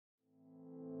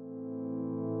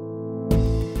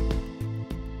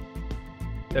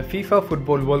The FIFA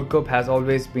Football World Cup has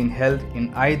always been held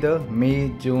in either May,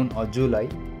 June or July,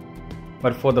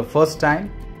 but for the first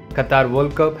time, Qatar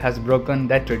World Cup has broken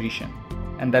that tradition,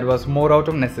 and that was more out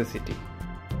of necessity.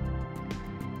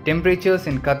 Temperatures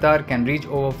in Qatar can reach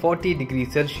over 40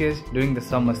 degrees Celsius during the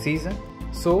summer season,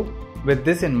 so with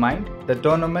this in mind, the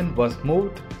tournament was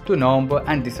moved to November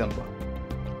and December.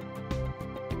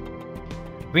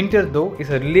 Winter though is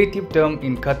a relative term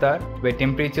in Qatar, where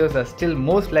temperatures are still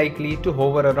most likely to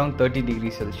hover around 30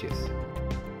 degrees Celsius.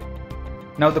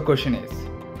 Now the question is,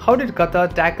 how did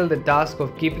Qatar tackle the task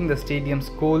of keeping the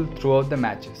stadiums cool throughout the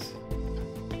matches?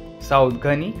 Saud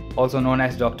Ghani, also known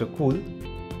as Dr. Cool,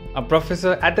 a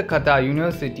professor at the Qatar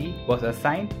University, was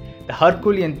assigned the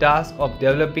Herculean task of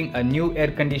developing a new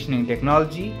air conditioning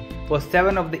technology for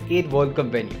 7 of the 8 World Cup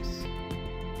venues.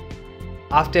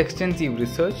 After extensive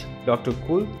research, Dr.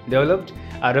 Cool developed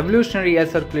a revolutionary air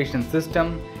circulation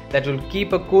system that will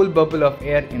keep a cool bubble of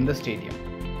air in the stadium.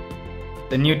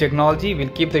 The new technology will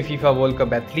keep the FIFA World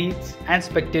Cup athletes and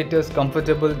spectators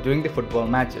comfortable during the football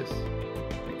matches.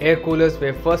 The air coolers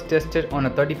were first tested on a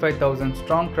 35,000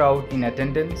 strong crowd in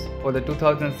attendance for the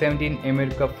 2017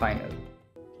 Emir Cup final.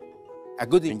 A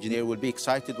good engineer will be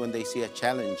excited when they see a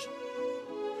challenge.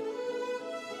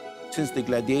 Since the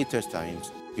gladiators'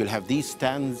 times, you'll have these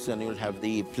stands and you'll have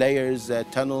the players'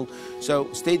 tunnel. So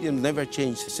stadiums never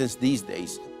changed since these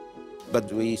days.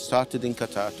 But we started in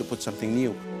Qatar to put something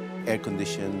new,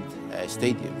 air-conditioned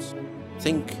stadiums.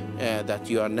 Think that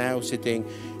you are now sitting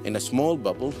in a small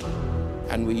bubble,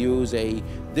 and we use a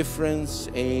difference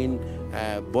in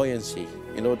buoyancy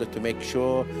in order to make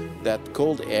sure that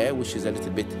cold air, which is a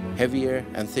little bit heavier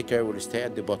and thicker, will stay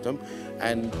at the bottom,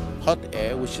 and hot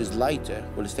air, which is lighter,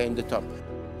 will stay in the top.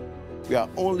 We are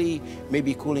only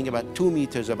maybe cooling about 2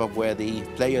 meters above where the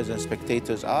players and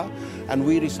spectators are, and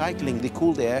we're recycling the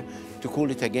cooled air to cool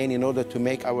it again in order to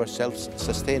make ourselves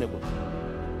sustainable.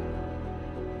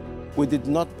 We did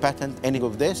not patent any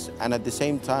of this, and at the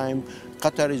same time,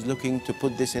 Qatar is looking to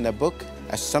put this in a book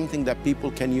as something that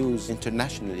people can use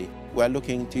internationally. We're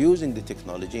looking to using the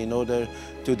technology in order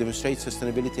to demonstrate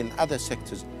sustainability in other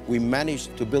sectors. We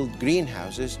managed to build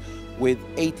greenhouses with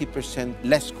 80%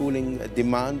 less cooling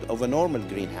demand of a normal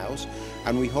greenhouse,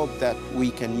 and we hope that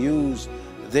we can use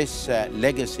this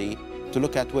legacy to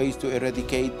look at ways to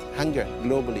eradicate hunger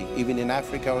globally, even in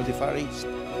Africa or the Far East.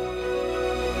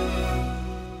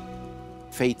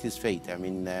 Fate is fate. I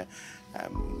mean,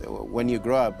 when you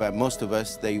grow up, most of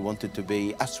us, they wanted to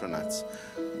be astronauts,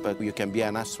 but you can be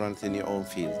an astronaut in your own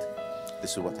field.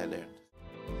 This is what I learned.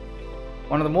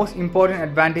 One of the most important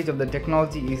advantages of the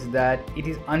technology is that it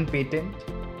is unpatented,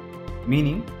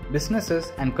 meaning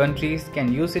businesses and countries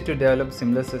can use it to develop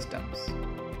similar systems.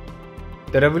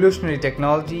 The revolutionary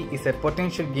technology is a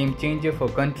potential game changer for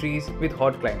countries with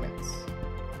hot climates.